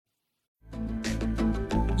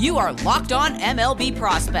You are Locked On MLB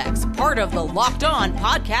Prospects, part of the Locked On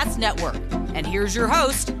Podcast Network. And here's your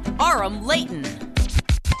host, Aram Leighton.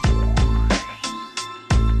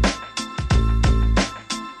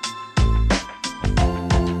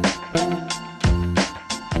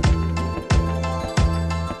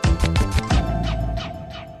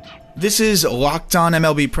 This is Locked On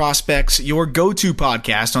MLB Prospects, your go-to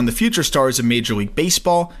podcast on the future stars of Major League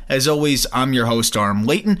Baseball. As always, I'm your host, Aram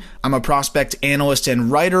Leighton. I'm a prospect analyst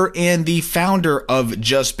and writer and the founder of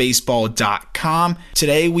JustBaseball.com.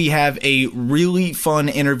 Today, we have a really fun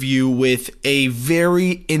interview with a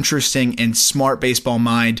very interesting and smart baseball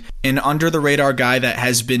mind, an under-the-radar guy that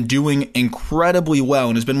has been doing incredibly well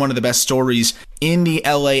and has been one of the best stories in the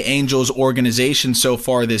LA Angels organization so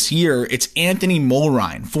far this year. It's Anthony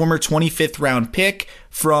Mollrein, former 25th round pick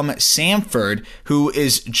from Samford, who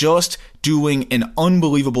is just doing an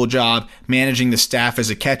unbelievable job managing the staff as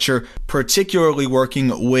a catcher, particularly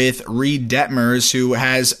working with Reid Detmers, who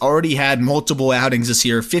has already had multiple outings this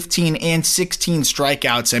year, 15 and 16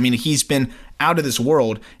 strikeouts. I mean, he's been out of this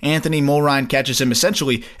world. Anthony Mollrein catches him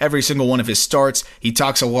essentially every single one of his starts. He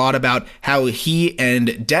talks a lot about how he and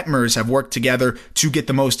Detmers have worked together to get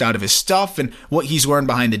the most out of his stuff and what he's learned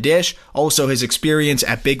behind the dish. Also, his experience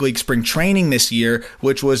at Big League Spring Training this year,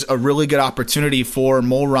 which was a really good opportunity for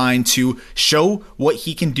Mollrein to show what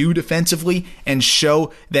he can do defensively and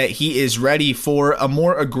show that he is ready for a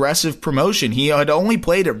more aggressive promotion. He had only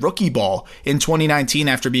played at rookie ball in 2019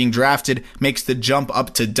 after being drafted, makes the jump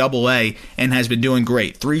up to Double-A, and has been doing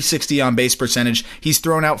great. 360 on base percentage. He's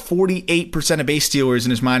thrown out 48% of base stealers in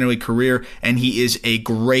his minor league career, and he is a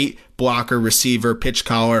great blocker, receiver, pitch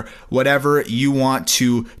caller, whatever you want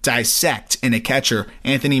to dissect in a catcher.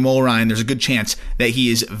 Anthony Mollrein, there's a good chance that he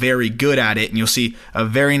is very good at it, and you'll see a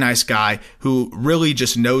very nice guy who really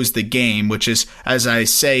just knows the game, which is, as I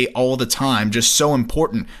say all the time, just so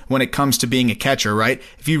important when it comes to being a catcher, right?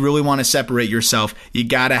 If you really want to separate yourself, you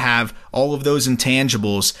got to have all of those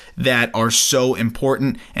intangibles that are so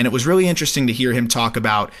important, and it was really interesting to hear him talk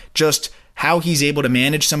about just how he's able to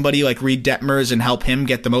manage somebody like Reid Detmers and help him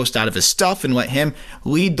get the most out of his stuff and let him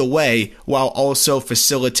lead the way while also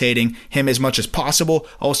facilitating him as much as possible.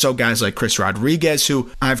 Also, guys like Chris Rodriguez, who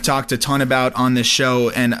I've talked a ton about on this show,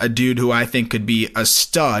 and a dude who I think could be a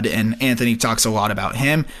stud, and Anthony talks a lot about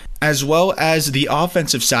him, as well as the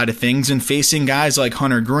offensive side of things and facing guys like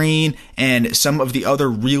Hunter Greene and some of the other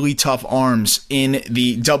really tough arms in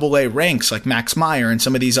the Double-A ranks like Max Meyer and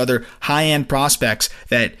some of these other high-end prospects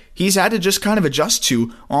that he's had to just kind of adjust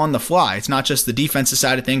to on the fly. It's not just the defensive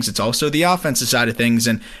side of things, it's also the offensive side of things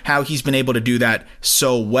and how he's been able to do that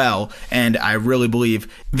so well. And I really believe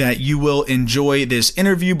that you will enjoy this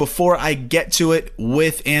interview. Before I get to it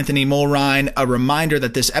with Anthony Mollrein, a reminder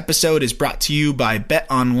that this episode is brought to you by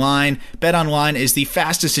BetOnline. BetOnline is the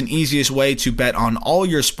fastest and easiest way to bet on all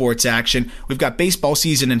your sports action. We've got baseball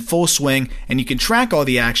season in full swing, and you can track all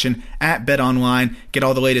the action at BetOnline. Get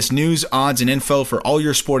all the latest news, odds, and info for all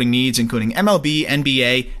your sporting needs, including MLB,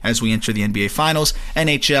 NBA, as we enter the NBA Finals,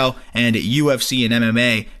 NHL, and UFC and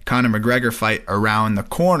MMA. Conor McGregor fight around the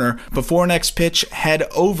corner. Before next pitch, head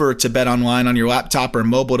over to BetOnline on your laptop or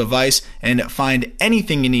mobile device and find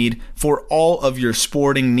anything you need for all of your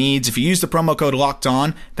sporting needs. If you use the promo code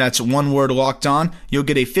LOCKEDON, that's one word, Locked On, you'll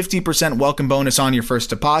get a 50% welcome bonus on your first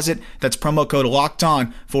deposit. That's promo code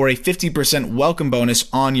LOCKEDON for a 50% welcome bonus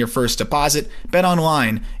on your first deposit.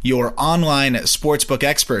 BetOnline, your online sportsbook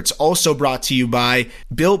experts. Also brought to you by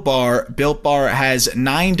Built Bar. Built Bar has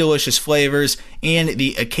 9 delicious flavors and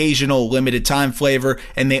the occasional limited time flavor,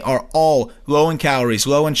 and they are all low in calories,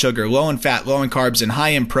 low in sugar, low in fat, low in carbs, and high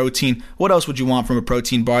in protein. What else would you want from a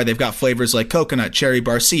protein bar? They've got flavors like coconut, cherry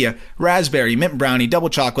barcia, raspberry, mint brownie, double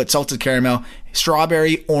chocolate, salted caramel,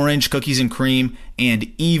 strawberry, orange, cookies and cream,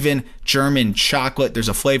 and even German chocolate. There's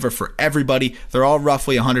a flavor for everybody. They're all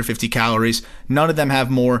roughly 150 calories. None of them have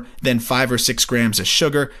more than 5 or 6 grams of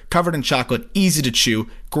sugar, covered in chocolate, easy to chew,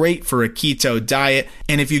 great for a keto diet.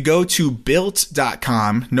 And if you go to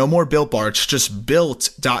Built.com, no more Built Bar, it's just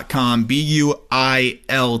Built.com, BUILT,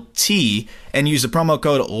 and use the promo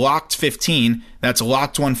code LOCKED15, that's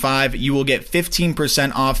LOCKED15, you will get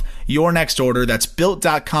 15% off your next order. That's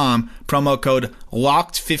Built.com, promo code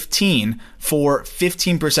LOCKED15 for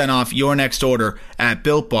 15% off your next order at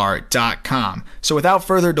BuiltBar.com. So without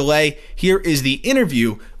further delay, here is the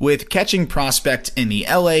interview with catching prospect in the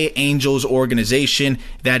LA Angels organization.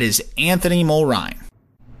 That is Anthony Mollrein.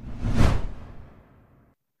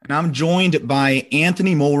 And I'm joined by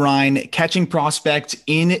Anthony Mollrein, catching prospect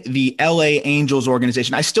in the LA Angels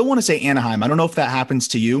organization. I still want to say Anaheim. I don't know if that happens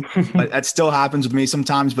to you, but that still happens with me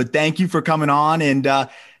sometimes. But thank you for coming on. And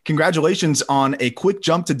congratulations on a quick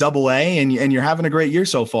jump to Double-A, and you're having a great year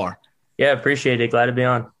so far. Yeah, appreciate it. Glad to be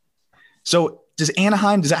on. So does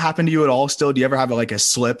that happen to you at all still? Do you ever have a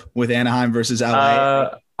slip with Anaheim versus LA?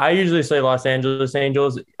 I usually say Los Angeles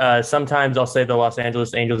Angels. Sometimes I'll say the Los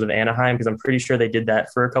Angeles Angels of Anaheim because I'm pretty sure they did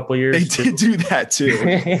that for a couple of years. They did do that too.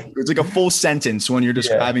 It's like a full sentence when you're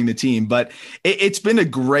describing the team. But it's been a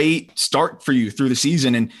great start for you through the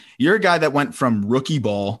season. And you're a guy that went from rookie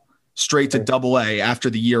ball straight to Double-A after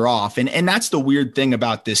the year off. And that's the weird thing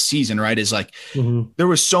about this season, right? Is there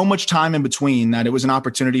was so much time in between that it was an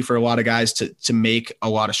opportunity for a lot of guys to make a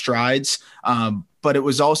lot of strides. But it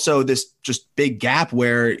was also this just big gap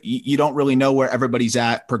where you don't really know where everybody's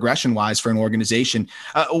at progression wise for an organization.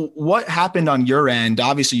 What happened on your end?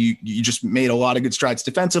 Obviously you just made a lot of good strides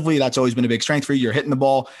defensively. That's always been a big strength for you. You're hitting the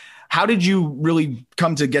ball. How did you really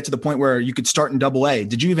come to get to the point where you could start in Double-A?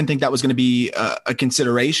 Did you even think that was going to be a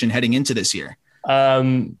consideration heading into this year?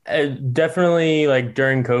 Definitely,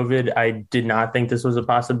 during COVID, I did not think this was a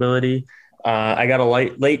possibility. I got a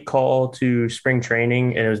late call to spring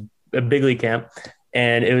training, and it was a big league camp.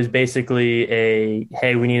 And it was basically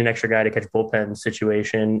hey, we need an extra guy to catch bullpen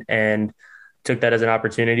situation, and took that as an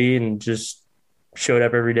opportunity and just showed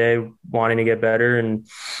up every day wanting to get better, and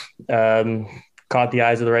caught the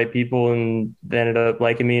eyes of the right people, and they ended up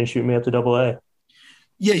liking me and shooting me up to Double-A.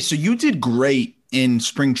 Yeah. So you did great in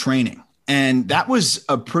spring training, and that was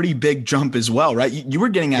a pretty big jump as well, right? You were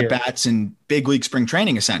getting at bats in big league spring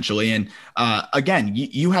training essentially. And again,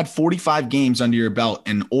 you had 45 games under your belt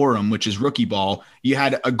in Orem, which is rookie ball. You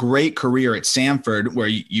had a great career at Samford where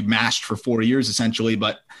you mashed for 4 years essentially.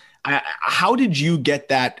 But how did you get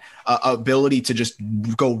that ability to just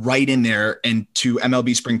go right in there and to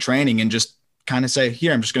MLB spring training and just kind of say,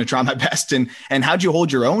 here, I'm just going to try my best. And how'd you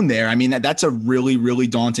hold your own there? I mean, that's a really, really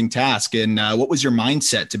daunting task. And what was your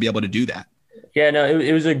mindset to be able to do that? Yeah, no,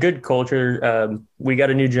 it was a good culture. We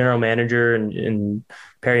got a new general manager in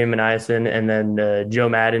Perry Maniason, and then Joe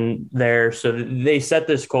Madden there. So they set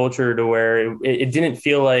this culture to where it didn't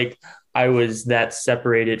feel like I was that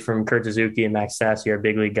separated from Kurt Suzuki and Max Stassi, our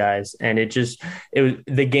big league guys. And it was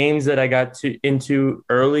the games that I got into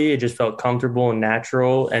early, it just felt comfortable and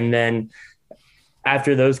natural. And then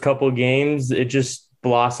after those couple games, it just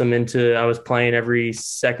blossomed into I was playing every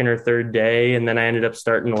second or third day, and then I ended up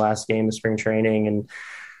starting the last game of spring training, and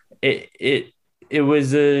it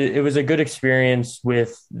was a good experience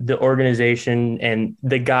with the organization and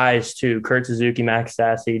the guys too. Kurt Suzuki, Max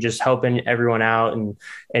Stassi, just helping everyone out and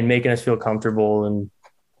making us feel comfortable and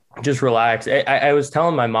just relax. I was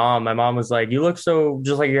telling my mom was like, "You look so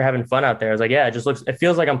just like you're having fun out there." I was like, "Yeah, it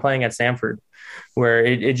feels like I'm playing at Samford," where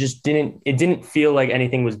it just didn't feel like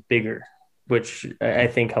anything was bigger, which I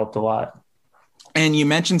think helped a lot. And you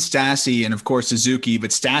mentioned Stassi and, of course, Suzuki, but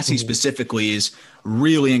Stassi specifically is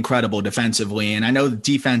really incredible defensively. And I know the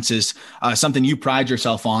defense is something you pride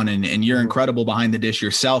yourself on, and you're incredible behind the dish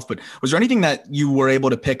yourself. But was there anything that you were able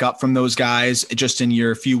to pick up from those guys just in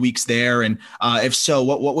your few weeks there? And if so,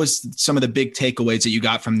 what was some of the big takeaways that you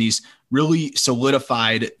got from these really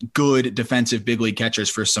solidified, good defensive big league catchers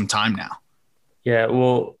for some time now? Yeah,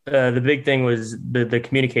 well, the big thing was the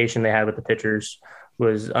communication they had with the pitchers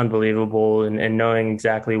was unbelievable, and knowing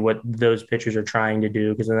exactly what those pitchers are trying to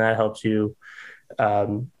do, because then that helps you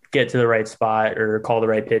get to the right spot or call the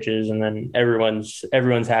right pitches, and then everyone's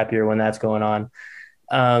happier when that's going on.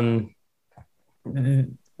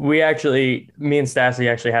 Me and Stassi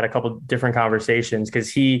actually had a couple different conversations, because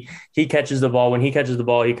he catches the ball. When he catches the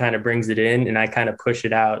ball, he kind of brings it in and I kind of push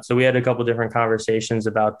it out. So we had a couple different conversations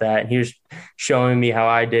about that. And he was showing me how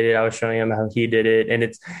I did it. I was showing him how he did it. And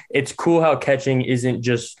it's cool how catching isn't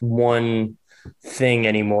just one thing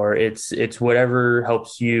anymore. It's whatever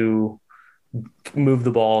helps you move the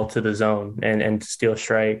ball to the zone and steal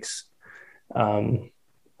strikes. Really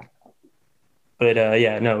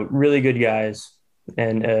good guys.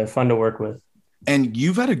 And fun to work with. And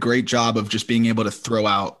you've had a great job of just being able to throw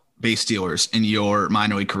out base stealers in your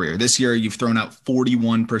minor league career. This year, you've thrown out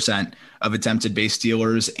 41% of attempted base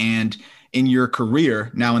stealers. And in your career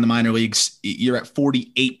now in the minor leagues, you're at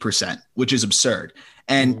 48%, which is absurd.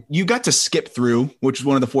 And you got to skip through, which is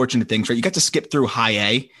one of the fortunate things, right? You got to skip through high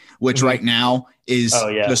A, which right now is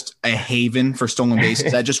just a haven for stolen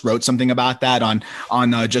bases. I just wrote something about that on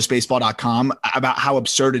justbaseball.com about how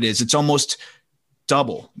absurd it is. It's almost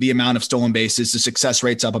double the amount of stolen bases. The success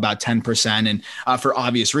rate's up about 10%. And for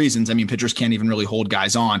obvious reasons, I mean, pitchers can't even really hold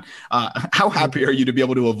guys on. How happy are you to be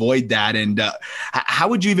able to avoid that? And how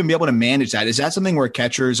would you even be able to manage that? Is that something where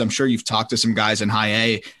catchers, I'm sure you've talked to some guys in high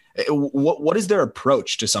A, what is their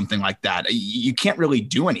approach to something like that? You can't really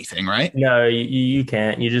do anything, right? No, you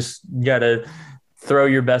can't. You just got to throw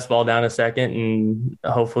your best ball down a second and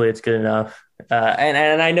hopefully it's good enough.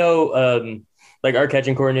 And I know like our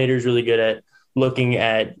catching coordinator is really good at looking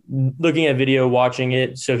at video, watching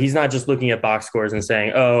it. So he's not just looking at box scores and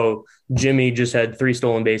saying, "Oh, Jimmy just had 3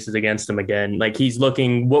 stolen bases against him again." Like he's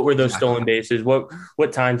looking, what were those stolen bases?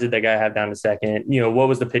 What times did that guy have down to second? What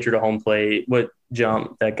was the pitcher to home plate? What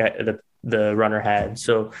jump that guy the runner had?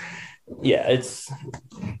 So yeah,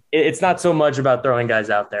 it's not so much about throwing guys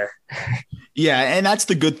out there. Yeah, and that's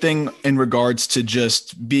the good thing in regards to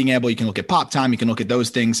just being able, you can look at pop time, you can look at those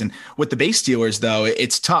things. And with the base stealers, though,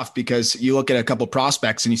 it's tough because you look at a couple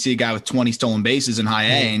prospects and you see a guy with 20 stolen bases in high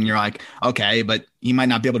A and you're like, okay, but he might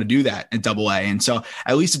not be able to do that at double A. And so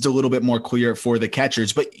at least it's a little bit more clear for the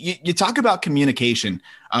catchers. But you talk about communication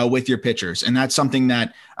with your pitchers, and that's something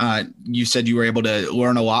that you said you were able to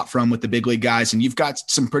learn a lot from with the big league guys. And you've got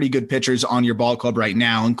some pretty good pitchers on your ball club right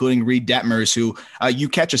now, including Reed Detmers, who you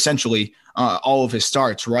catch essentially all of his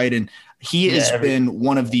starts, right? And he has been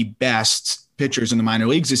one of the best pitchers in the minor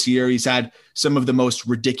leagues this year. He's had some of the most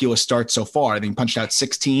ridiculous starts so far. I think punched out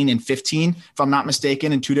 16 and 15, if I'm not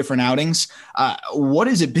mistaken, in 2 different outings. What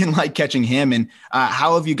has it been like catching him, and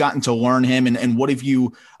how have you gotten to learn him, and what have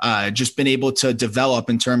you just been able to develop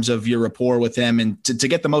in terms of your rapport with him and to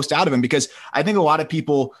get the most out of him? Because I think a lot of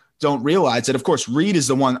people don't realize that, of course, Reed is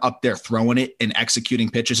the one up there throwing it and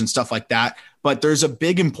executing pitches and stuff like that. But there's a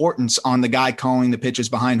big importance on the guy calling the pitches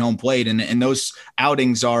behind home plate. And those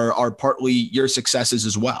outings are partly your successes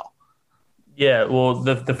as well. Yeah, well,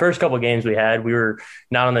 the first couple of games we had, we were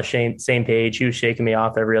not on the same page. He was shaking me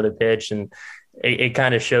off every other pitch, and it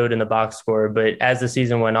kind of showed in the box score. But as the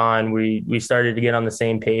season went on, we started to get on the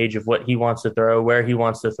same page of what he wants to throw, where he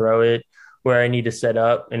wants to throw it, where I need to set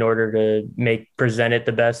up in order to present it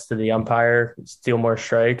the best to the umpire, steal more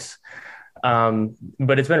strikes.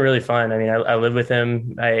 But it's been really fun. I mean, I live with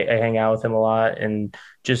him. I hang out with him a lot, and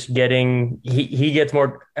just he gets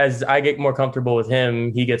more, as I get more comfortable with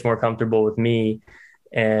him, he gets more comfortable with me.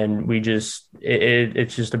 And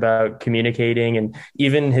it's just about communicating. And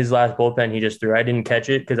even his last bullpen he just threw, I didn't catch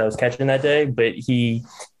it because I was catching that day, but he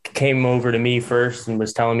came over to me first and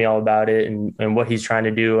was telling me all about it and what he's trying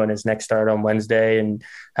to do on his next start on Wednesday and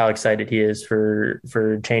how excited he is for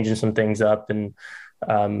changing some things up. And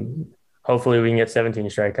hopefully we can get 17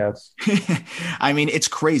 strikeouts. I mean, it's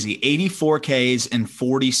crazy. 84 Ks in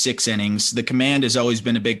 46 innings. The command has always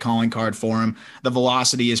been a big calling card for him. The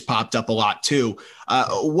velocity has popped up a lot too.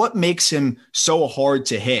 What makes him so hard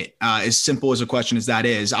to hit? As simple as a question as that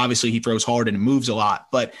is, obviously he throws hard and moves a lot,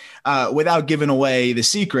 but without giving away the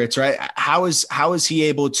secrets, right? How is he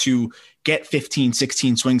able to get 15,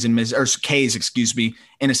 16 swings and Ks,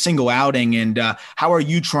 in a single outing? And how are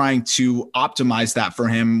you trying to optimize that for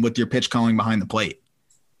him with your pitch calling behind the plate?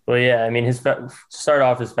 Well, yeah, I mean, his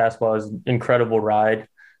fastball is an incredible ride.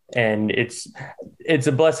 And it's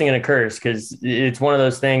a blessing and a curse because it's one of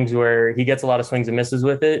those things where he gets a lot of swings and misses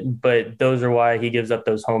with it, but those are why he gives up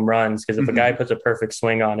those home runs. Because if a guy puts a perfect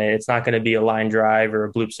swing on it, it's not going to be a line drive or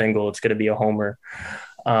a bloop single. It's going to be a homer.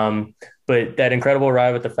 But that incredible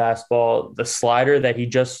ride with the fastball, the slider that he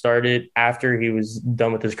just started after he was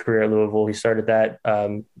done with his career at Louisville, he started that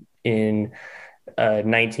in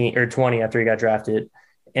 19 or 20 after he got drafted.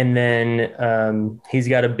 And then he's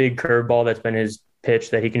got a big curveball that's been his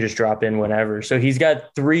pitch that he can just drop in whenever. So he's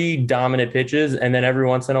got 3 dominant pitches, and then every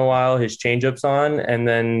once in a while his changeup's on, and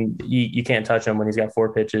then you can't touch him when he's got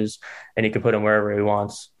 4 pitches, and he can put him wherever he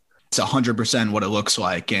wants. It's 100% what it looks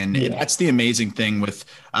like. And that's the amazing thing with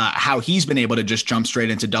how he's been able to just jump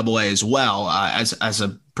straight into Double A as well, as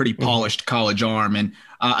a pretty polished college arm. And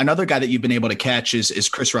another guy that you've been able to catch is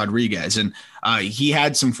Chris Rodriguez. And he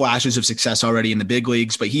had some flashes of success already in the big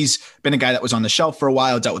leagues, but he's been a guy that was on the shelf for a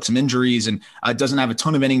while, dealt with some injuries, and doesn't have a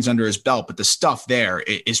ton of innings under his belt. But the stuff there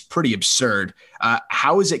is pretty absurd.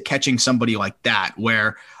 How is it catching somebody like that,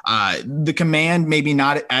 where the command maybe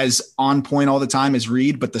not as on point all the time as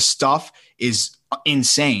Reed, but the stuff is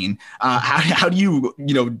insane? How do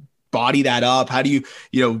you body that up? How do you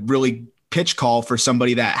really pitch call for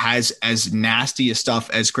somebody that has as nasty a stuff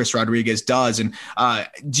as Chris Rodriguez does? And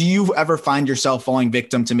do you ever find yourself falling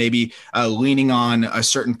victim to maybe leaning on a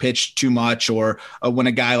certain pitch too much, or when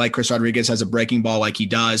a guy like Chris Rodriguez has a breaking ball like he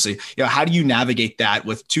does? How do you navigate that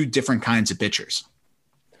with 2 different kinds of pitchers?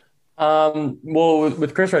 Well,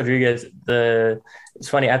 with Chris Rodriguez, it's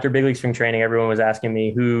funny, after big league spring training, everyone was asking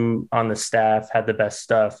me who on the staff had the best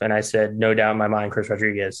stuff. And I said, no doubt in my mind, Chris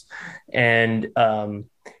Rodriguez. And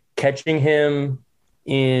catching him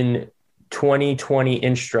in 2020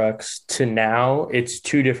 instructs to now, it's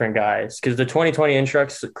two different guys. Because the 2020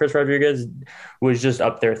 instructs, Chris Rodriguez was just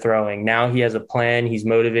up there throwing. Now he has a plan. He's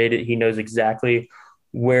motivated. He knows exactly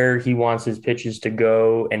where he wants his pitches to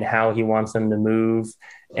go and how he wants them to move.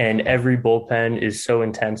 And every bullpen is so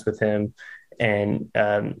intense with him. And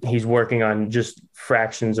he's working on just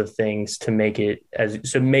fractions of things to make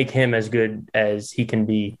him as good as he can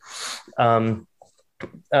be.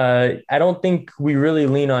 I don't think we really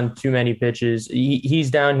lean on too many pitches.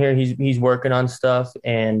 He's down here. He's working on stuff,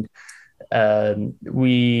 and so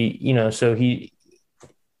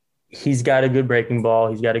he's got a good breaking ball.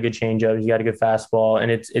 He's got a good changeup. He's got a good fastball,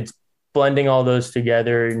 and it's blending all those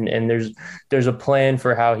together. And there's a plan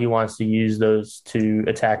for how he wants to use those to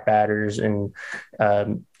attack batters and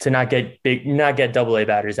to not get double-A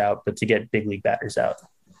batters out, but to get big league batters out.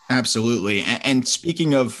 Absolutely. And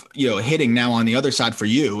speaking of, hitting now on the other side for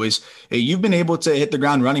you is you've been able to hit the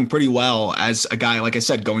ground running pretty well as a guy, like I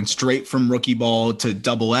said, going straight from rookie ball to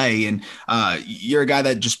double-A. And you're a guy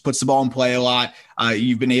that just puts the ball in play a lot.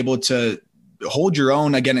 You've been able to hold your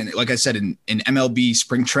own again, like I said, in MLB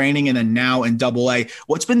spring training and then now in double-A.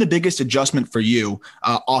 What's been the biggest adjustment for you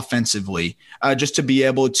offensively, just to be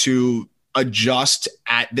able to adjust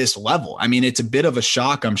at this level? I mean, it's a bit of a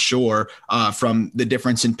shock, I'm sure, from the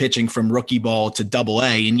difference in pitching from rookie ball to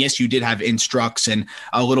double-A. And yes, you did have instructs and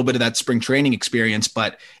a little bit of that spring training experience,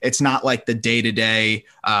 but it's not like the day-to-day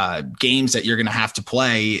games that you're going to have to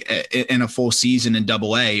play in a full season in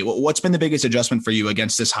double-A. What's been the biggest adjustment for you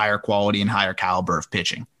against this higher quality and higher caliber of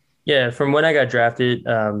pitching? Yeah, from when I got drafted,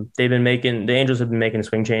 the Angels have been making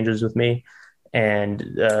swing changes with me and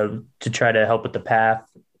to try to help with the path.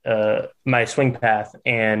 My swing path,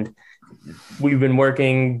 and we've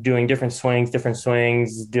been doing different swings,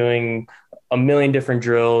 doing a million different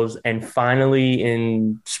drills, and finally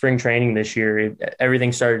in spring training this year,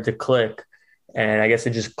 everything started to click, and I guess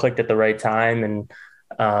it just clicked at the right time,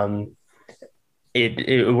 and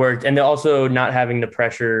it worked. And also not having the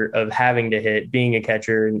pressure of having to hit, being a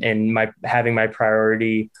catcher, and having my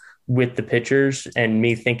priority with the pitchers and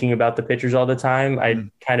me thinking about the pitchers all the time, I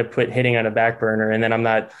kind of put hitting on a back burner, and then I'm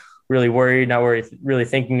not really worried, really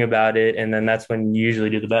thinking about it. And then that's when you usually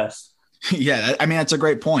do the best. Yeah. I mean, that's a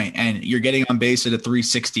great point. And you're getting on base at a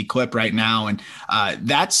 360 clip right now. And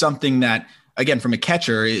that's something that, again, from a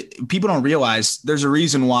catcher, people don't realize there's a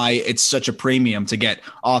reason why it's such a premium to get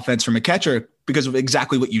offense from a catcher, because of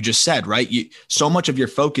exactly what you just said, right? So much of your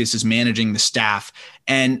focus is managing the staff.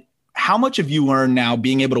 And how much have you learned now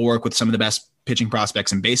being able to work with some of the best pitching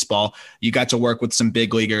prospects in baseball? You got to work with some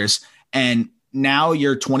big leaguers, and now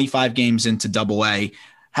you're 25 games into double-A.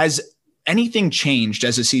 Has anything changed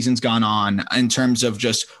as the season's gone on in terms of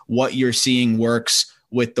just what you're seeing works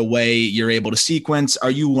with the way you're able to sequence?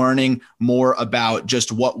 Are you learning more about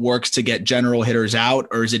just what works to get general hitters out,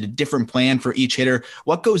 or is it a different plan for each hitter?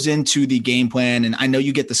 What goes into the game plan? And I know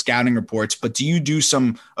you get the scouting reports, but do you do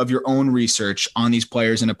some of your own research on these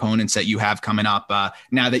players and opponents that you have coming up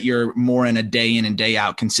now that you're more in a day in and day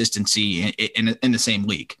out consistency in the same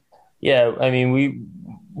league? Yeah, I mean,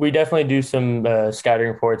 we definitely do some scouting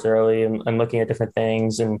reports early and looking at different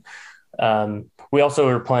things. And we also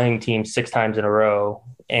are playing teams 6 times in a row,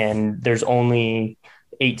 and there's only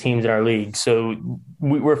 8 teams in our league. So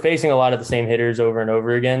we're facing a lot of the same hitters over and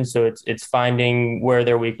over again. So it's finding where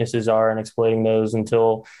their weaknesses are and exploiting those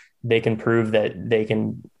until they can prove that they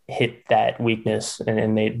can hit that weakness,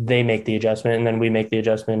 and they make the adjustment, and then we make the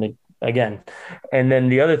adjustment again. And then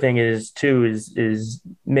the other thing is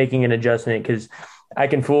making an adjustment, because I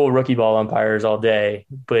can fool rookie ball umpires all day,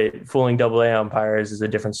 but fooling double-A umpires is a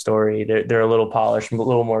different story. They're a little polished, a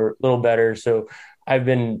little better. So I've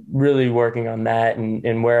been really working on that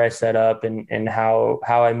and where I set up and how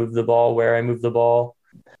I move the ball, where I move the ball.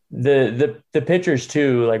 The pitchers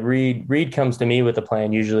too, like Reed comes to me with a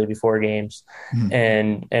plan usually before games,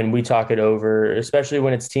 and we talk it over, especially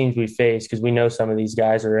when it's teams we face, because we know some of these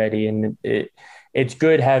guys already, and it's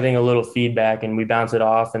good having a little feedback, and we bounce it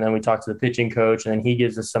off, and then we talk to the pitching coach, and then he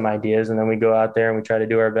gives us some ideas, and then we go out there and we try to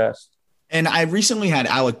do our best. And I recently had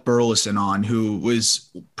Alec Burleson on, who was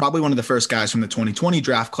probably one of the first guys from the 2020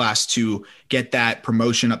 draft class to get that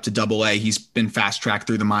promotion up to double-A. He's been fast-tracked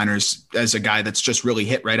through the minors as a guy that's just really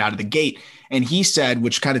hit right out of the gate. And he said,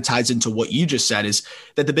 which kind of ties into what you just said, is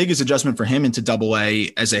that the biggest adjustment for him into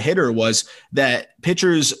double-A as a hitter was that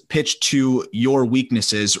pitchers pitch to your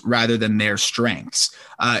weaknesses rather than their strengths.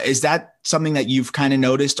 Is that something that you've kind of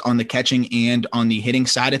noticed on the catching and on the hitting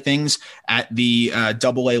side of things at the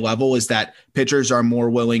double-A level, is that pitchers are more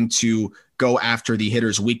willing to go after the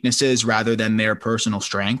hitter's weaknesses rather than their personal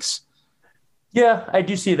strengths? Yeah, I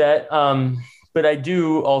do see that. but I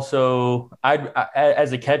do also,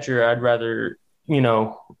 as a catcher, I'd rather,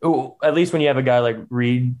 at least when you have a guy like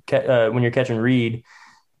Reed, when you're catching Reed,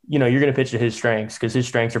 you're going to pitch to his strengths because his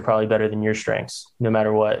strengths are probably better than your strengths, no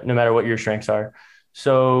matter what your strengths are.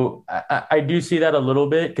 So I do see that a little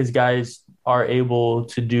bit because guys are able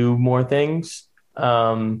to do more things.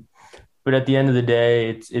 But at the end of the day,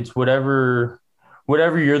 it's whatever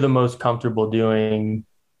you're the most comfortable doing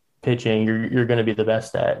pitching, you're going to be the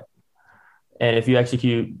best at. And if you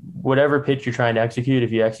execute whatever pitch you're trying to execute,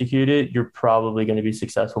 if you execute it, you're probably going to be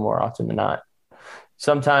successful more often than not.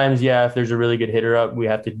 Sometimes, if there's a really good hitter up, we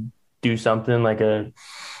have to do something like a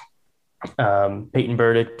Peyton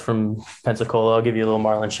Burdick from Pensacola. I'll give you a little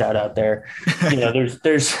Marlin shout out there.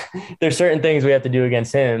 There's certain things we have to do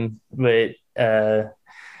against him, but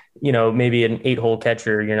maybe an 8-hole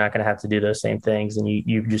catcher, you're not going to have to do those same things, and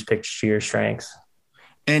you just pick to your strengths.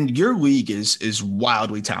 And your league is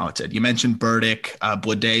wildly talented. You mentioned Burdick.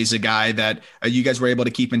 Bladay's a guy that you guys were able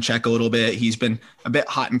to keep in check a little bit. He's been a bit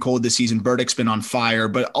hot and cold this season. Burdick's been on fire,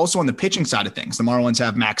 but also on the pitching side of things. The Marlins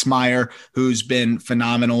have Max Meyer, who's been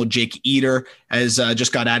phenomenal. Jake Eder has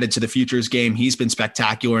just got added to the Futures game. He's been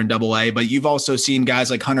spectacular in Double-A, but you've also seen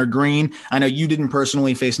guys like Hunter Green. I know you didn't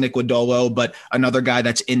personally face Nick Lodolo, but another guy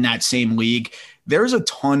that's in that same league. There's a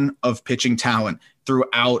ton of pitching talent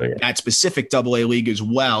throughout that specific Double-A league as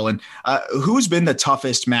well. And who's been the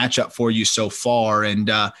toughest matchup for you so far? And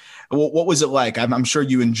what was it like? I'm sure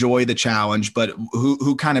you enjoy the challenge, but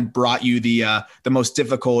who kind of brought you the most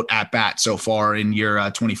difficult at bat so far in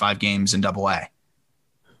your 25 games in Double-A?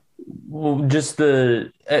 Well, just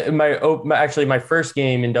my first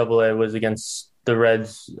game in Double-A was against the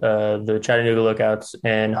Reds, the Chattanooga Lookouts,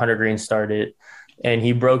 and Hunter Green started. And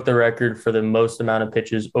he broke the record for the most amount of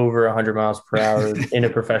pitches over 100 miles per hour in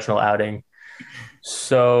a professional outing.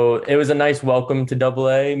 So it was a nice welcome to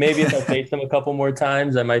Double-A. Maybe if I faced him a couple more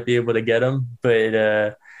times, I might be able to get him.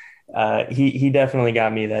 But he definitely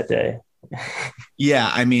got me that day.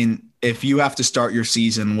 Yeah, I mean, if you have to start your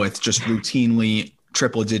season with just routinely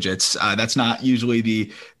triple digits, that's not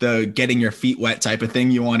usually the getting your feet wet type of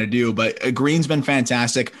thing you want to do. But Green's been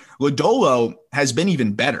fantastic. Lodolo has been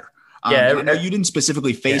even better. I know you didn't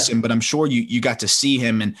specifically face him, but I'm sure you got to see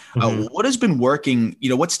him. And what has been working,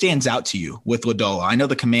 what stands out to you with Lodolo? I know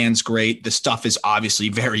the command's great. The stuff is obviously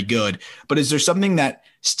very good, but is there something that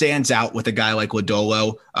stands out with a guy like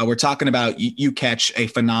Lodolo? We're talking about you catch a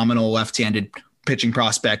phenomenal left-handed pitching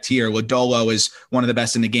prospect here. Lodolo is one of the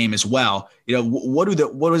best in the game as well. What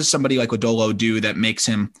does somebody like Lodolo do that makes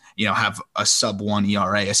him, have a sub-1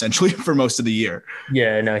 ERA essentially for most of the year?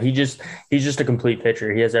 Yeah, no, he's just a complete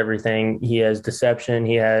pitcher. He has everything. He has deception.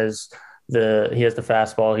 He has the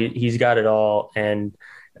fastball. He's got it all. And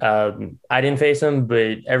I didn't face him,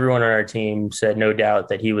 but everyone on our team said no doubt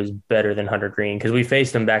that he was better than Hunter Green because we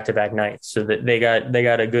faced him back-to-back nights. So that they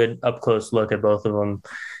got a good up-close look at both of them.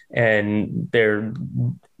 And they're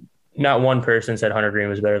not one person said Hunter Green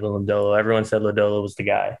was better than Lodolo. Everyone said Lodolo was the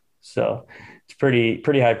guy. So it's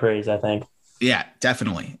pretty high praise, I think. Yeah,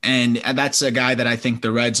 definitely. And that's a guy that I think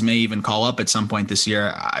the Reds may even call up at some point this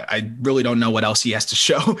year. I really don't know what else he has to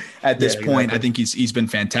show at this point. Exactly. I think he's been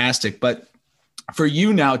fantastic. But for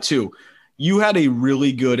you now too, you had a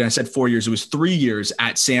really good, and I said 4 years, it was 3 years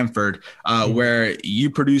at Samford where you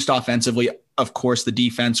produced offensively. Of course, the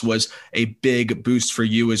defense was a big boost for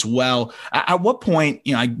you as well. At what point,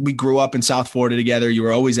 we grew up in South Florida together. You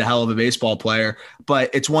were always a hell of a baseball player,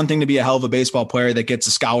 but it's one thing to be a hell of a baseball player that gets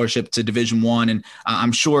a scholarship to Division I. And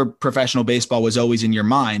I'm sure professional baseball was always in your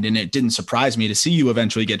mind, and it didn't surprise me to see you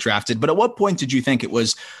eventually get drafted. But at what point did you think it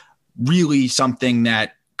was really something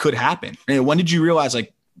that could happen? When did you realize,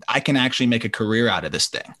 like, I can actually make a career out of this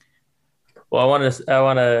thing? Well, I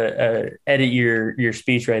want to edit your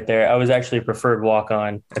speech right there. I was actually a preferred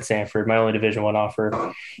walk-on at Samford, my only Division I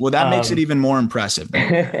offer. Well, that makes it even more impressive.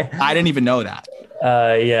 I didn't even know that.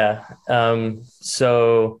 Yeah.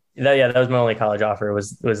 So that was my only college offer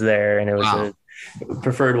was there, and it was a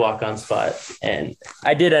preferred walk-on spot. And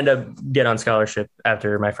I did end up get on scholarship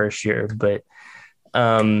after my first year, but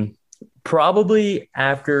probably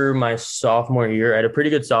after my sophomore year, I had a pretty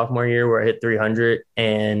good sophomore year where I hit 300,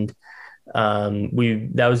 and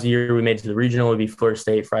that was the year we made it to the regional. It would be Florida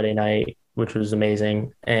State Friday night, which was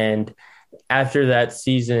amazing. And after that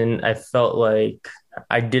season, I felt like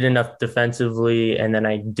I did enough defensively, and then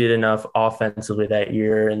I did enough offensively that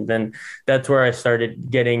year. And then that's where I started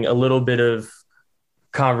getting a little bit of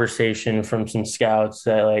conversation from some scouts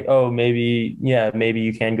that like, oh, maybe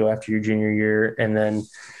you can go after your junior year. And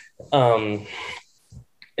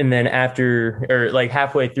then after, or like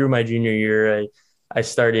halfway through my junior year, I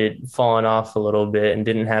started falling off a little bit and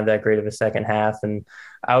didn't have that great of a second half. And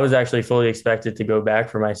I was actually fully expected to go back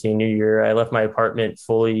for my senior year. I left my apartment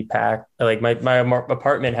fully packed. Like my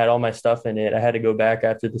apartment had all my stuff in it. I had to go back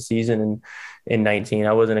after the season in 19.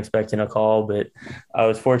 I wasn't expecting a call, but I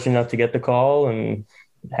was fortunate enough to get the call and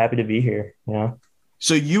happy to be here, you know?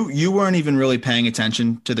 So you weren't even really paying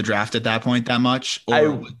attention to the draft at that point that much?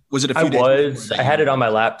 Or was it a few days? I had it on my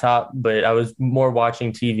laptop, but I was more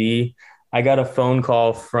watching TV. I got a phone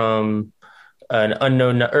call from an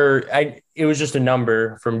unknown, it was just a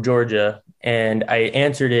number from Georgia, and I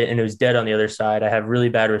answered it and it was dead on the other side. I have really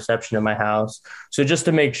bad reception in my house. So just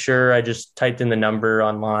to make sure, I just typed in the number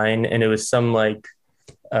online, and it was some like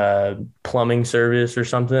plumbing service or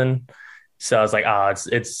something. So I was like,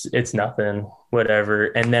 it's nothing, whatever.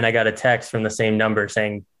 And then I got a text from the same number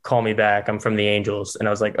saying, call me back. I'm from the Angels. And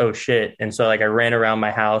I was like, oh shit. And so like, I ran around my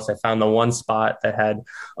house. I found the one spot that had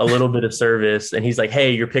a little bit of service, and he's like,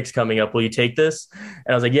 hey, your pick's coming up. Will you take this? And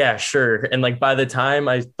I was like, yeah, sure. And like, by the time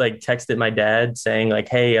I like texted my dad saying like,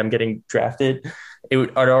 hey, I'm getting drafted, it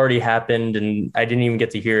had already happened. And I didn't even get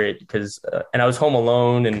to hear it and I was home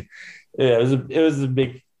alone, and yeah, it was a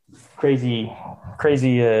big, crazy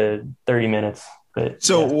 30 minutes. But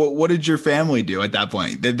so yeah. What did your family do at that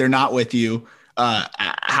point? They're not with you.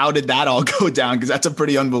 How did that all go down? Because that's a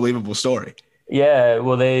pretty unbelievable story. Yeah,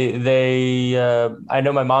 well, I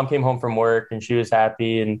know my mom came home from work and she was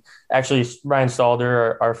happy. And actually, Ryan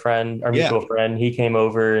Stalder, our friend, our mutual friend, he came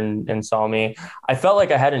over and saw me. I felt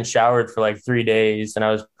like I hadn't showered for like 3 days, and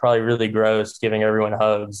I was probably really gross giving everyone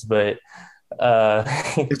hugs. But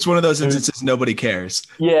it's one of those instances nobody cares.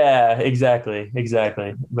 Yeah, exactly.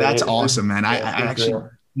 But that's awesome, man. I actually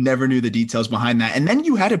never knew the details behind that. And then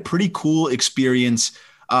you had a pretty cool experience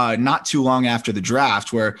not too long after the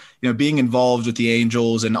draft, where, you know, being involved with the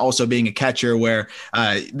Angels and also being a catcher, where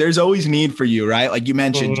there's always need for you, right? Like you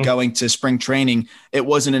mentioned, going to spring training, it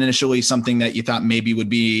wasn't initially something that you thought maybe would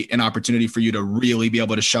be an opportunity for you to really be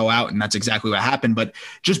able to show out. And that's exactly what happened. But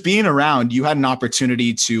just being around, you had an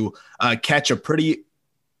opportunity to catch a pretty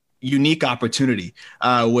unique opportunity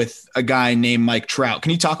with a guy named Mike Trout.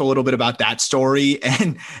 Can you talk a little bit about that story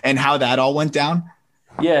and how that all went down?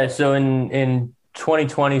 Yeah. So in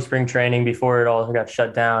 2020 spring training, before it all got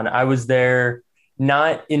shut down, I was there,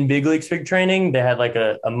 not in big league spring training. They had like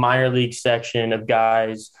a minor league section of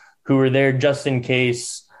guys who were there just in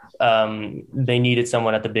case they needed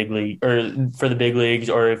someone at the big league or for the big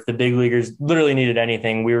leagues, or if the big leaguers literally needed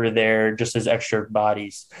anything, we were there just as extra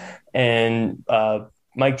bodies. And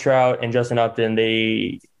Mike Trout and Justin Upton,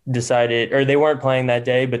 they decided, or they weren't playing that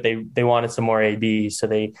day, but they wanted some more ABs. So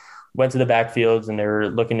they went to the backfields and they were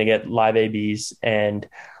looking to get live ABs. And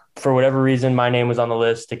for whatever reason, my name was on the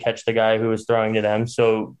list to catch the guy who was throwing to them.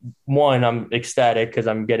 So one, I'm ecstatic because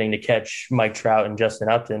I'm getting to catch Mike Trout and Justin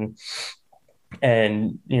Upton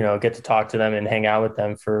and, you know, get to talk to them and hang out with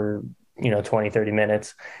them for, 20, 30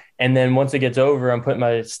 minutes. And then once it gets over, I'm putting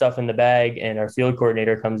my stuff in the bag, and our field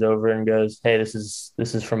coordinator comes over and goes, hey, this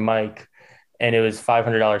is from Mike. And it was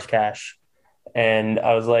 $500 cash. And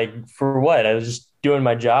I was like, for what? I was just doing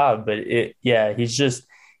my job. But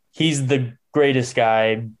he's the greatest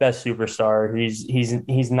guy, best superstar.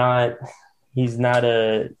 He's not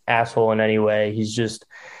a asshole in any way.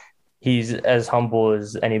 He's as humble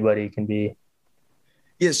as anybody can be.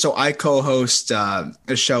 Yeah, so I co-host a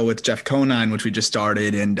show with Jeff Conine, which we just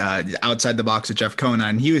started, and Outside the Box with Jeff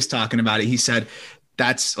Conine. He was talking about it. He said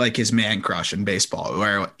that's like his man crush in baseball,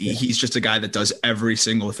 where he's just a guy that does every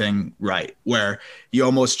single thing right, where you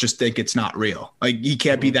almost just think it's not real. Like he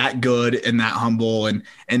can't be that good and that humble and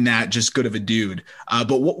that just good of a dude.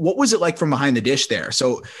 But what was it like from behind the dish there?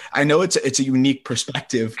 So I know it's a unique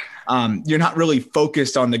perspective. You're not really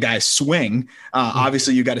focused on the guy's swing.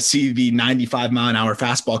 Obviously you got to see the 95-mile-an-hour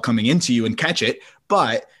fastball coming into you and catch it,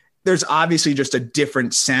 but there's obviously just a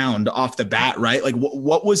different sound off the bat, right? Like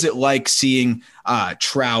what was it like seeing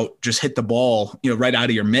Trout just hit the ball, right out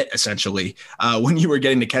of your mitt, essentially, when you were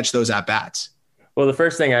getting to catch those at bats? Well, the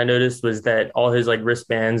first thing I noticed was that all his like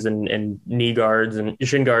wristbands and knee guards and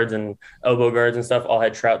shin guards and elbow guards and stuff all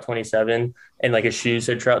had Trout 27, and like his shoes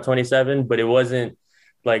said Trout 27, but it wasn't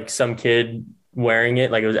like some kid wearing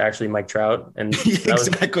it. Like it was actually Mike Trout. And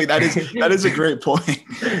exactly. That is a great point.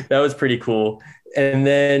 That was pretty cool. And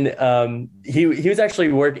then he was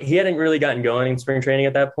actually working. He hadn't really gotten going in spring training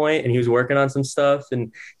at that point, and he was working on some stuff.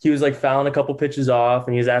 And he was like fouling a couple pitches off,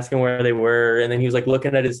 and he was asking where they were. And then he was like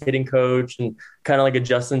looking at his hitting coach and kind of like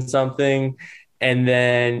adjusting something. And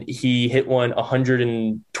then he hit one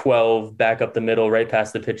 112 back up the middle, right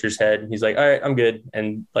past the pitcher's head. And he's like, "All right, I'm good,"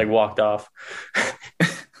 and like walked off.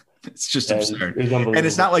 It's just Yeah, absurd. it was unbelievable. And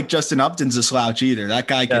it's not like Justin Upton's a slouch either. That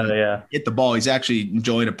guy can hit the ball. He's actually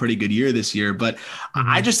enjoying a pretty good year this year. But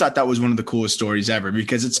I just thought that was one of the coolest stories ever,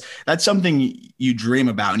 because that's something you dream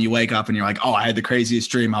about, and you wake up and you're like, oh, I had the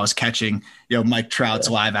craziest dream. I was catching, Mike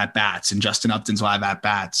Trout's live at bats and Justin Upton's live at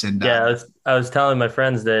bats. And I was telling my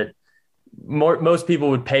friends that most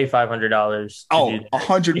people would pay $500.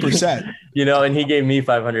 100%. And he gave me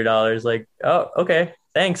 $500. Like, oh, okay.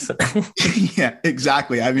 Thanks. Yeah,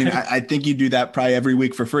 exactly. I mean, I think you do that probably every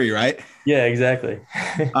week for free, right? Yeah, exactly.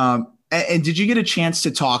 And did you get a chance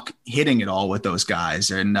to talk hitting at all with those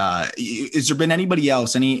guys? And has there been anybody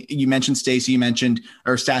else? You mentioned Stassi,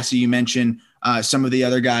 you mentioned some of the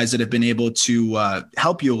other guys that have been able to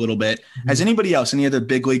help you a little bit. Mm-hmm. Has anybody else, any other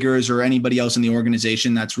big leaguers or anybody else in the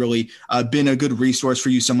organization that's really been a good resource for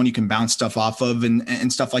you, someone you can bounce stuff off of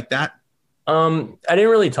and stuff like that? I didn't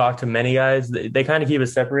really talk to many guys. They kind of keep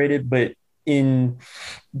us separated, but in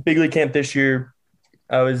big league camp this year,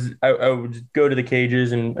 I would go to the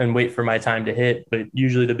cages and wait for my time to hit. But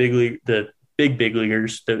usually the big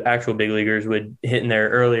leaguers, the actual big leaguers would hit in there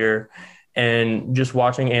earlier. And just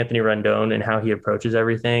watching Anthony Rendon and how he approaches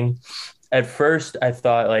everything. At first I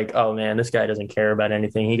thought like, oh man, this guy doesn't care about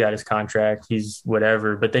anything. He got his contract, he's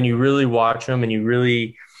whatever. But then you really watch him and you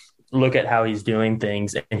really look at how he's doing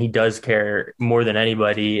things, and he does care more than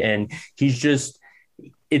anybody. And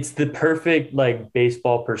it's the perfect like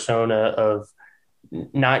baseball persona of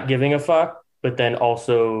not giving a fuck, but then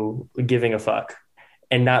also giving a fuck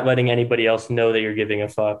and not letting anybody else know that you're giving a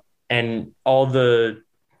fuck. And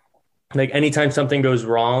anytime something goes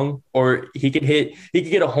wrong, or he could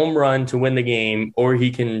get a home run to win the game, or he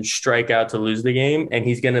can strike out to lose the game, and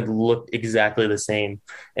he's going to look exactly the same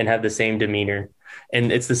and have the same demeanor.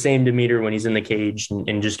 And it's the same demeanor when he's in the cage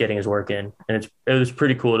and just getting his work in. And it was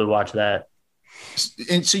pretty cool to watch that.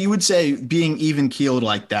 And so you would say being even keeled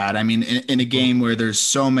like that, I mean, in a game where there's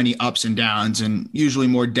so many ups and downs, and usually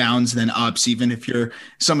more downs than ups, even if you're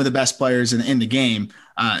some of the best players in the game,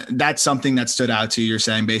 that's something that stood out to you. You're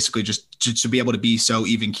saying basically just to be able to be so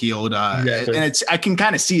even keeled. Exactly. And I can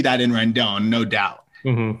kind of see that in Rendon, no doubt.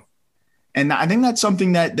 Mm-hmm. And I think that's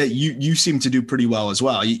something that you seem to do pretty well as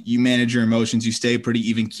well. You manage your emotions, you stay pretty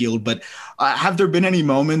even keeled. But have there been any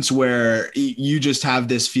moments where you just have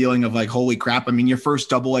this feeling of like, holy crap? I mean, your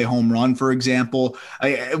first AA home run, for example,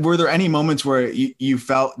 were there any moments where you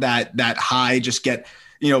felt that high just get,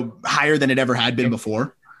 higher than it ever had been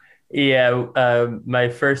before? Yeah. My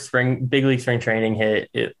first big league spring training hit,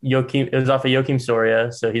 it was off of Joakim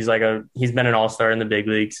Soria. So he's been an all-star in the big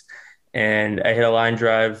leagues. And I hit a line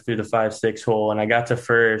drive through the 5-6 hole, and I got to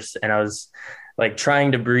first, and I was like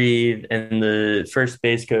trying to breathe. And the first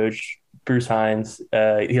base coach, Bruce Hines,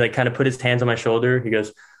 he like kind of put his hands on my shoulder. He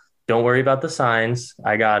goes, "Don't worry about the signs.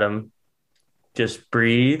 I got him. Just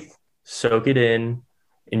breathe, soak it in,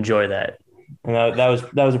 enjoy that." And that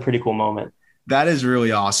was a pretty cool moment. That is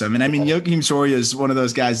really awesome. And I mean, Joakim Soria is one of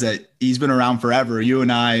those guys that he's been around forever. You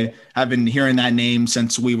and I have been hearing that name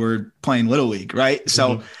since we were playing Little League, right? Mm-hmm.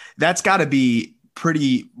 So that's got to be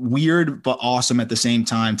pretty weird, but awesome at the same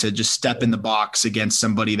time to just step in the box against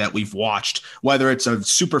somebody that we've watched, whether it's a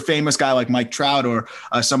super famous guy like Mike Trout or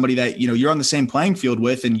somebody that, you're on the same playing field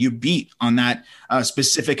with and you beat on that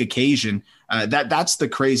specific occasion. That's the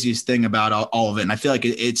craziest thing about all of it. And I feel like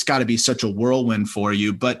it's got to be such a whirlwind for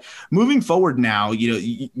you. But moving forward now,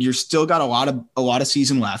 you're still got a lot of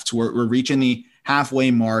season left. We're reaching the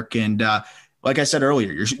halfway mark, and like I said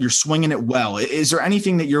earlier, you're swinging it well. Is there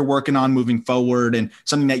anything that you're working on moving forward and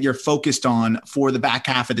something that you're focused on for the back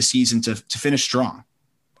half of the season to finish strong?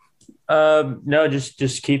 No,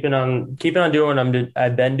 just keeping on doing what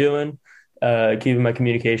I've been doing, keeping my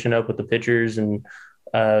communication up with the pitchers, and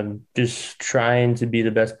just trying to be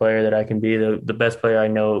the best player that I can be, the best player I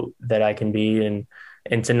know that I can be,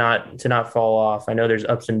 and to not fall off. I know there's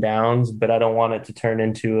ups and downs, but I don't want it to turn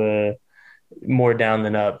into a more down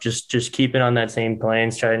than up. Just keeping on that same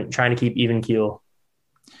plane, trying to keep even keel.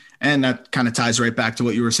 And that kind of ties right back to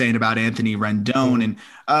what you were saying about Anthony Rendon.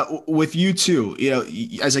 And with you too,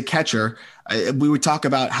 as a catcher, we would talk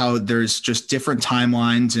about how there's just different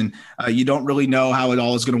timelines, and you don't really know how it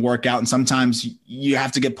all is going to work out. And sometimes you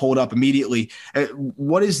have to get pulled up immediately.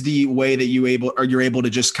 What is the way that you're able to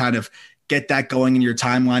just kind of get that going in your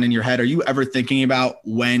timeline in your head? Are you ever thinking about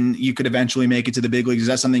when you could eventually make it to the big leagues? Is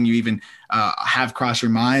that something you even have crossed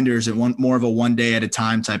your mind, or is it more of a one day at a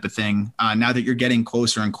time type of thing? Now that you're getting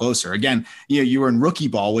closer and closer, again, you were in rookie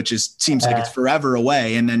ball, which seems like it's forever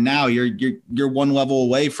away, and then now you're one level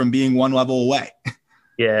away from being one level away.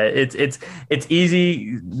 Yeah, it's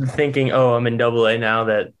easy thinking, oh, I'm in AA now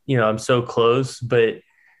that I'm so close, but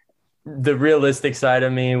the realistic side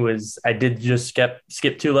of me was I did just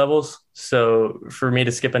skip 2 levels. So for me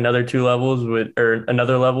to skip another 2 levels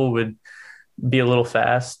another level would be a little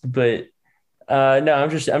fast. But no, I'm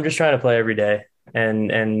just trying to play every day.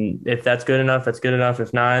 And if that's good enough, that's good enough.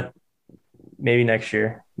 If not, maybe next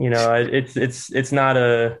year. It's not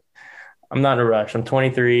I'm not in a rush. I'm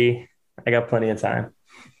 23. I got plenty of time.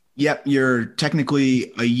 Yep, you're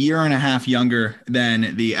technically a year and a half younger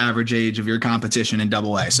than the average age of your competition in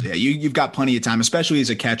AA. So yeah, you've got plenty of time, especially as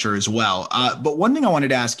a catcher as well. But one thing I wanted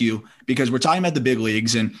to ask you, because we're talking about the big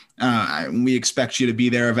leagues and we expect you to be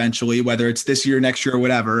there eventually, whether it's this year, next year, or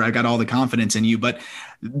whatever. I got all the confidence in you, but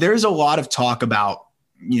there's a lot of talk about,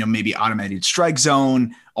 maybe automated strike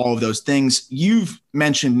zone, all of those things. You've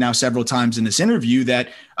mentioned now several times in this interview that,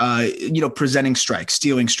 presenting strikes,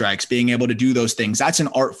 stealing strikes, being able to do those things, that's an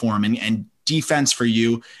art form. And defense for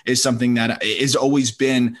you is something that has always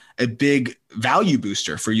been a big value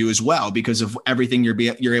booster for you as well, because of everything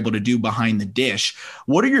you're able to do behind the dish.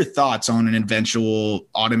 What are your thoughts on an eventual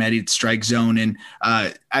automated strike zone? And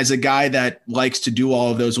as a guy that likes to do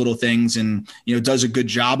all of those little things and, does a good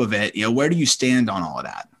job of it, where do you stand on all of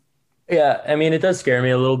that? Yeah, I mean, it does scare me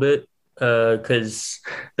a little bit because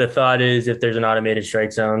the thought is if there's an automated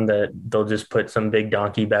strike zone that they'll just put some big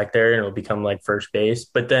donkey back there and it'll become like first base.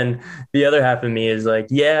 But then the other half of me is like,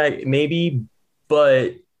 yeah, maybe,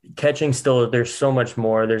 but catching still, there's so much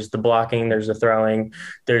more. There's the blocking, there's the throwing,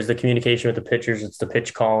 there's the communication with the pitchers, it's the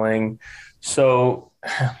pitch calling. So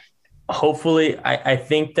hopefully I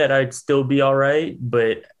think that I'd still be all right,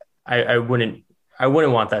 but I wouldn't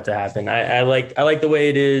want that to happen. I like the way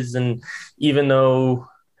it is. And even though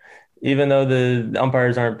the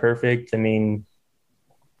umpires aren't perfect, I mean,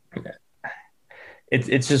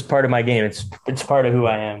 it's just part of my game. It's part of who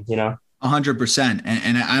I am, 100%.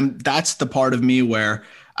 And that's the part of me where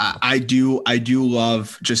I do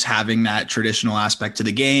love just having that traditional aspect to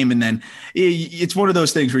the game. And then it's one of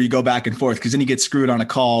those things where you go back and forth, because then you get screwed on a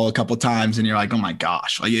call a couple of times and you're like, oh my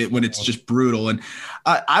gosh, when it's just brutal. And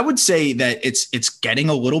I would say that it's getting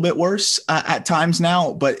a little bit worse at times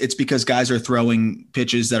now, but it's because guys are throwing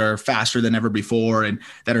pitches that are faster than ever before and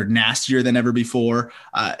that are nastier than ever before.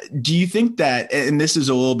 Do you think that, and this is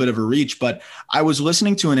a little bit of a reach, but I was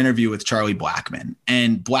listening to an interview with Charlie Blackmon,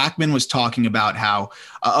 and Blackmon was talking about how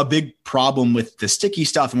a big problem with the sticky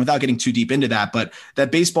stuff, and without getting too deep into that, but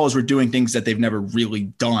that baseballs were doing things that they've never really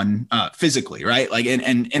done physically, right? Like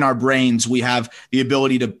in our brains, we have the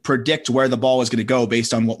ability to predict where the ball is going to go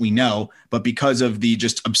based on what we know. But because of the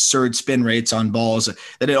just absurd spin rates on balls,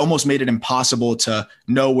 that it almost made it impossible to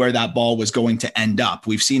know where that ball was going to end up.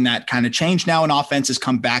 We've seen that kind of change now, and offense has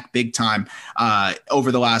come back big time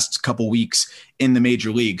over the last couple weeks in the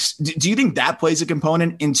major leagues. Do you think that plays a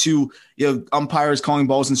component into umpires calling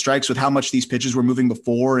balls and strikes with how much these pitches were moving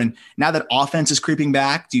before? And now that offense is creeping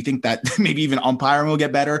back, do you think that maybe even umpiring will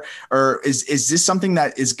get better? Or is this something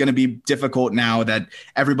that is going to be difficult now that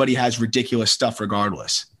everybody has ridiculous stuff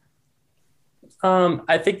regardless?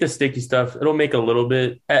 I think the sticky stuff, it'll make a little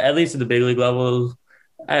bit, at least at the big league level,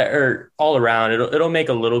 or all around, it'll make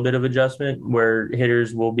a little bit of adjustment where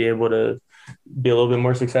hitters will be able to be a little bit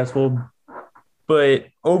more successful. But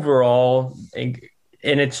overall, and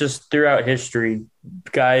it's just throughout history,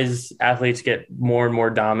 athletes get more and more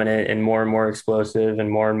dominant and more explosive and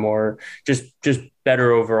more just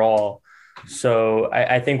better overall. So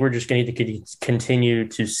I think we're just going to continue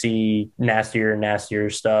to see nastier and nastier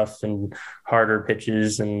stuff and harder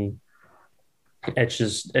pitches, and it's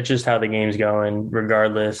just how the game's going.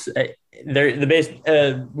 Regardless,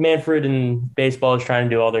 Manfred and baseball is trying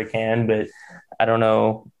to do all they can, but I don't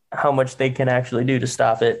know how much they can actually do to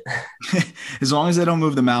stop it. As long as they don't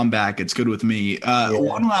move the mound back, it's good with me.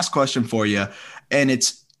 One last question for you, and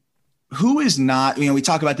it's who is not, we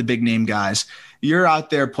talk about the big name guys. You're out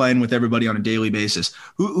there playing with everybody on a daily basis.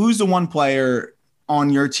 Who's the one player on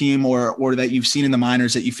your team or that you've seen in the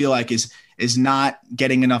minors that you feel like is not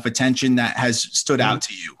getting enough attention that has stood out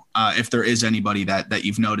to you? If there is anybody that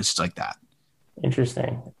you've noticed like that.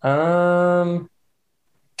 Interesting.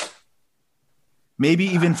 Maybe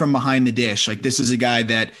even from behind the dish, like this is a guy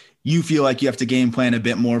that you feel like you have to game plan a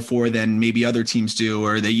bit more for than maybe other teams do,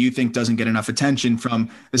 or that you think doesn't get enough attention from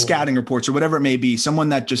the scouting reports or whatever it may be. Someone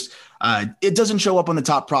that just it doesn't show up on the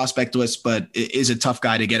top prospect list, but is a tough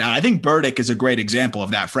guy to get out. I think Burdick is a great example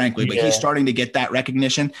of that, frankly, but he's starting to get that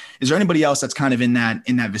recognition. Is there anybody else that's kind of in that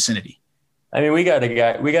vicinity? I mean, we got a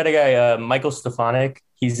guy, Michael Stefanik.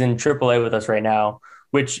 He's in AAA with us right now.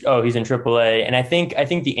 He's in AAA, and I think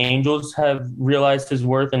the Angels have realized his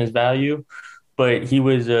worth and his value. but he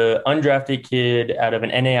was a undrafted kid out of an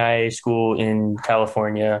NAIA school in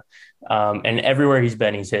California. And everywhere he's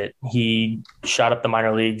been, he's hit. He shot up the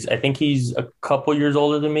minor leagues. I think he's a couple years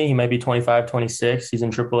older than me. He might be 25, 26. He's in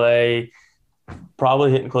AAA, probably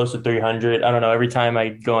hitting close to 300. I don't know. Every time I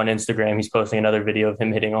go on Instagram, he's posting another video of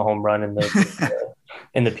him hitting a home run in the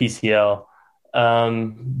in the PCL.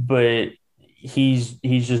 But he's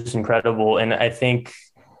just incredible. And I think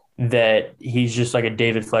that he's just like a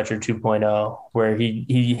David Fletcher 2.0, where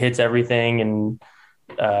he hits everything and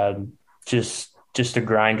just a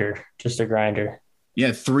grinder.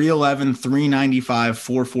 Yeah, 311, 395,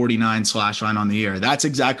 449 slash line on the year. That's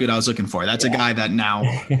exactly what I was looking for. That's a guy that now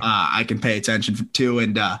I can pay attention to,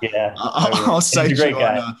 and I'll cite you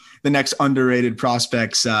on the next underrated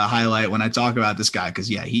prospects highlight when I talk about this guy, because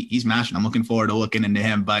he's mashing. I'm looking forward to looking into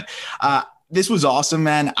him. But this was awesome,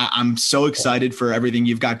 man. I'm so excited for everything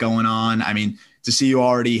you've got going on. I mean, to see you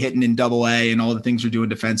already hitting in AA and all the things you're doing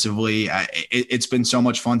defensively, it's been so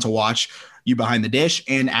much fun to watch you behind the dish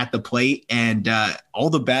and at the plate, and all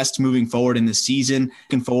the best moving forward in the season.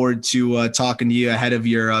 Looking forward to talking to you ahead of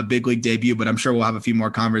your big league debut, but I'm sure we'll have a few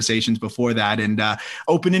more conversations before that, and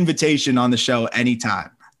open invitation on the show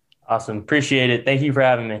anytime. Awesome. Appreciate it. Thank you for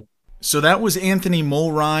having me. So that was Anthony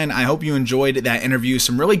Mulrine. I hope you enjoyed that interview.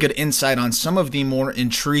 Some really good insight on some of the more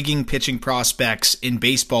intriguing pitching prospects in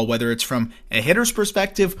baseball, whether it's from a hitter's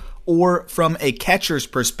perspective or from a catcher's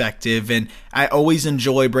perspective. And I always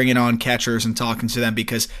enjoy bringing on catchers and talking to them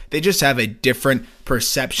because they just have a different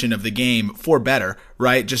perception of the game, for better,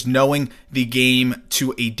 right? Just knowing the game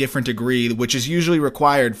to a different degree, which is usually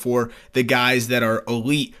required for the guys that are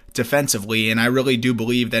elite defensively. And I really do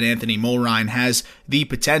believe that Anthony Mulrine has the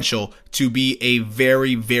potential to be a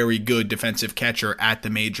very, very good defensive catcher at the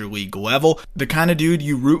major league level. The kind of dude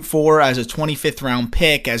you root for as a 25th round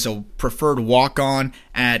pick, as a preferred walk-on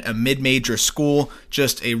at a mid-major school.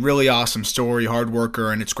 Just a really awesome story, hard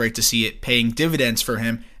worker, and it's great to see it paying dividends for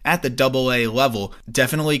him at the AA level.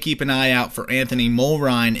 Definitely keep an eye out for Anthony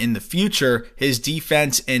Mulrine in the future. His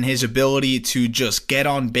defense and his ability to just get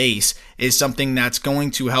on base is something that's going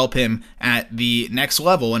to help him at the next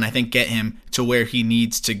level, and I think get him to where he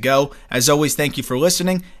needs to go. As always, thank you for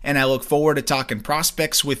listening, and I look forward to talking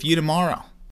prospects with you tomorrow.